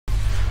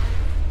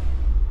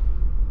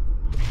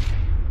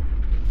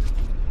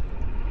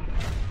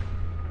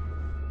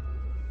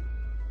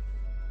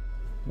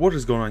What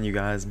is going on, you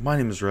guys? My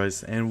name is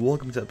Rice, and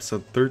welcome to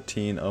episode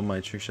 13 of my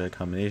Trickshot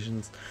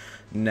combinations.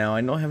 Now, I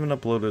know I haven't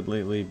uploaded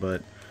lately,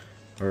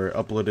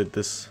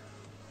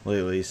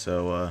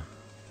 so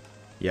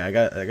yeah, I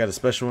got a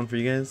special one for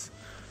you guys.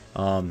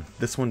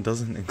 This one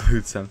doesn't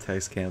include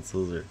semtex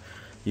cancels or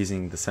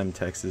using the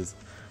semtexes,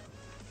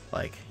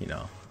 like, you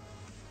know,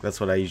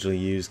 that's what I usually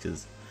use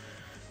because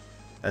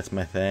that's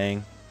my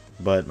thing.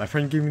 But my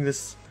friend gave me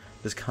this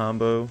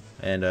combo,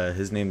 and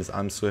his name is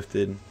I'm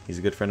Swifted. He's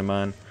a good friend of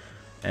mine.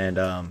 And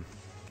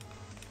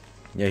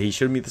yeah, he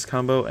showed me this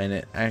combo, and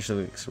it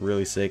actually looks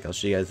really sick. I'll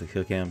show you guys the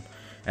Killcam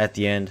at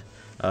the end.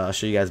 I'll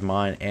show you guys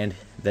mine and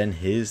then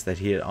his that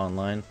he had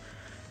online.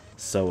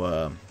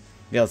 So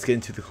yeah, let's get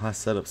into the class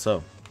setup.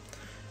 So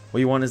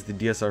what you want is the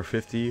DSR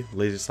 50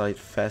 laser sight,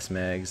 fast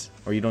mags,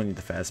 or you don't need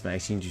the fast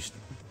mags. You can just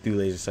do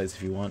laser sights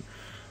if you want.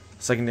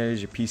 Secondary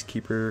is your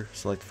Peacekeeper,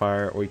 select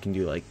fire, or you can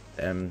do like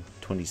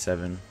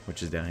M27,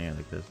 which is down here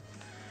like this.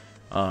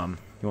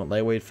 You want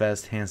lightweight,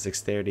 fast, hands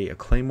dexterity, a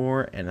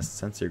claymore, and a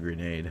sensor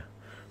grenade.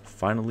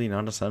 Finally,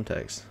 not a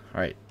semtex.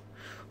 Alright,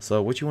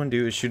 so what you want to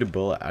do is shoot a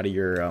bullet out of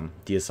your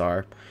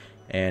DSR.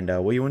 And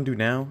what you want to do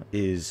now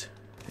is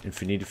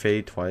infinity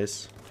fade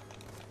twice.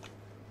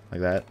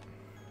 Like that.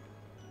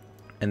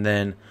 And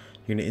then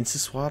you're going to insta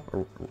swap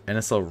or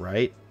NSL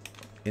right.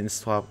 Insta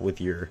swap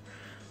with your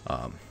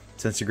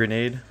sensor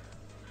grenade.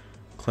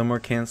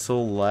 Claymore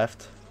cancel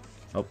left.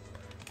 Oh,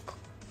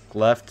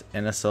 left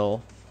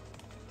NSL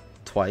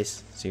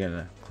twice, so you're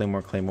gonna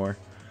claymore,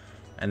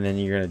 and then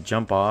you're gonna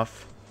jump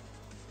off.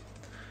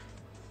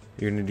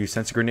 You're gonna do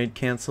sensor grenade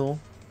cancel,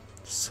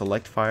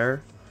 select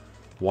fire,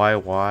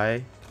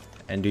 YY,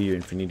 and do your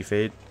infinity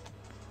fade.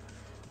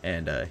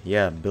 And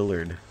yeah,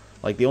 Billard.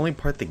 Like, the only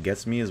part that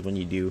gets me is when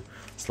you do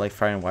select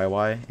fire and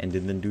YY and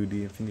then do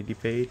the infinity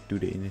fade. Do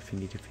the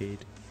infinity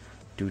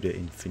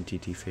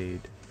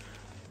fade.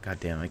 God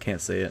damn, I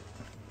can't say it.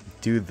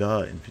 Do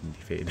the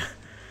infinity fade.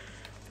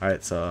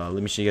 Alright, so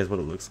let me show you guys what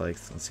it looks like.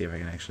 So let's see if I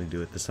can actually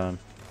do it this time.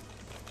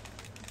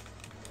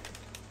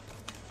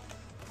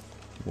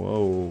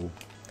 Whoa.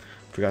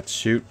 Forgot to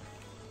shoot.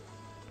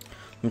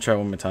 Let me try it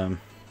one more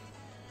time.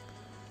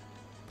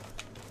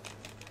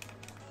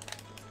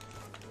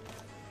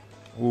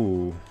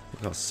 Ooh,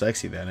 look how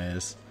sexy that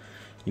is.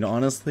 You know,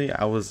 honestly,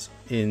 I was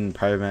in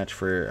private match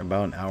for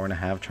about an hour and a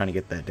half trying to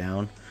get that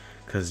down.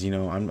 Because, you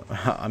know,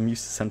 I'm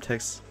used to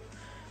semtex,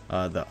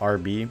 the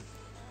RB.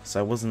 So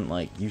I wasn't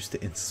like used to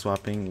insta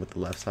swapping with the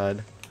left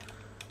side,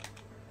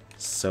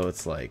 so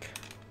it's like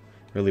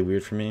really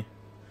weird for me.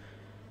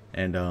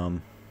 And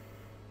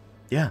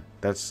yeah,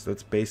 that's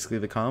basically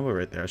the combo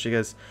right there. I'll show you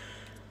guys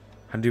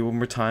how to do it one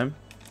more time.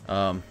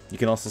 You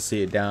can also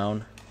see it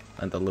down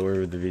at the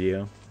lower of the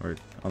video, or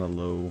on the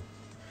low.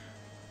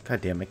 God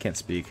damn, I can't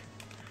speak.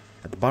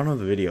 At the bottom of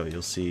the video,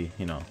 you'll see,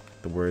 you know,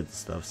 the words and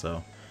stuff.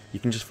 So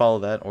you can just follow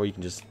that, or you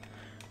can just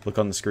look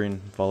on the screen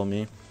and follow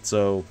me.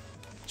 So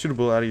shoot a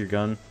bullet out of your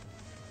gun,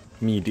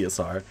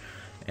 DSR,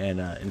 and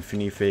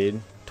infinity fade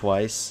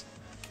twice,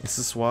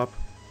 insta swap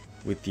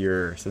with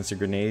your sensor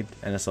grenade,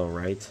 NSL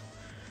right,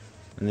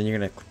 and then you're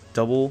gonna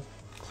double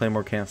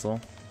claymore cancel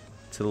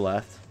to the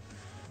left,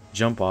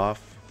 jump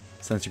off,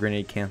 sensor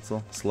grenade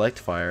cancel, select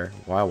fire,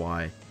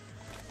 YY,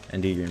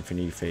 and do your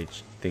infinity fade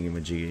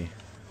thingamajiggy.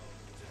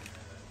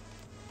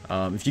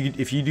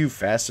 If you do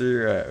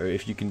faster, or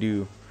if you can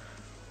do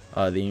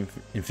the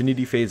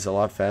infinity fades a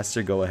lot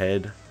faster, go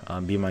ahead.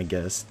 Be my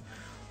guest.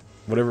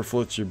 Whatever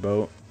floats your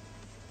boat.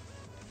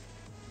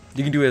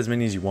 You can do as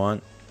many as you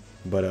want,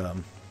 but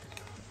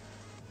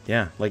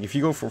yeah, like if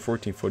you go for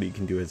 1440, you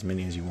can do as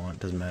many as you want.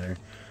 Doesn't matter.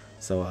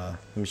 So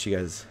let me show you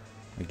guys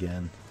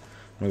again.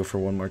 I'm gonna go for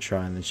one more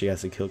try, and then show you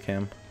guys the kill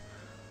cam.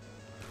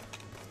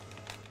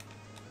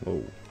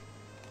 Whoa.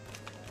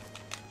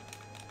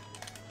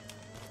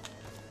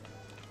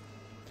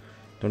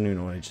 Don't even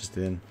know what I just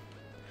did.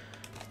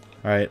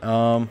 Alright,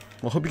 well,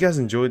 hope you guys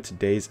enjoyed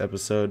today's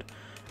episode.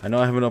 I know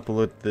I haven't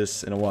uploaded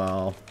this in a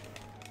while,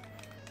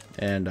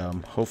 and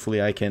hopefully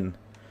I can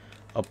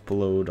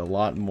upload a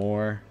lot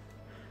more.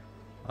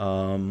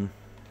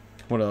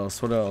 What else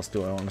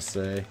do I want to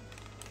say?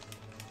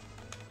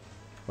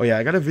 Oh yeah,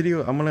 I got a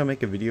video. I'm gonna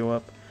make a video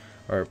up,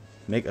 or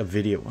make a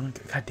video.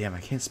 God damn, I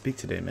can't speak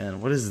today,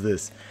 man. What is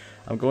this?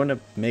 I'm going to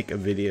make a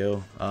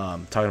video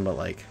talking about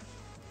like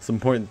some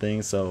important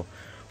things, so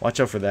watch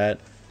out for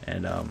that.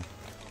 And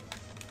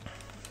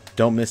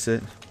don't miss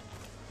it.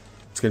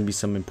 It's gonna be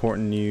some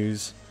important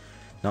news,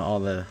 not all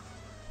the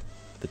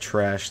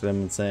trash that I've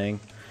been saying.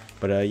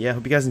 But yeah,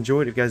 hope you guys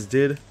enjoyed. If you guys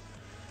did,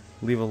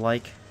 leave a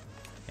like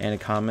and a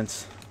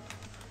comment.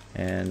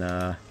 And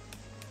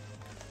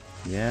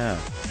yeah,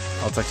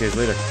 I'll talk to you guys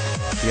later.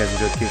 If you guys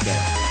enjoyed the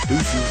Killcam,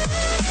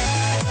 deuces.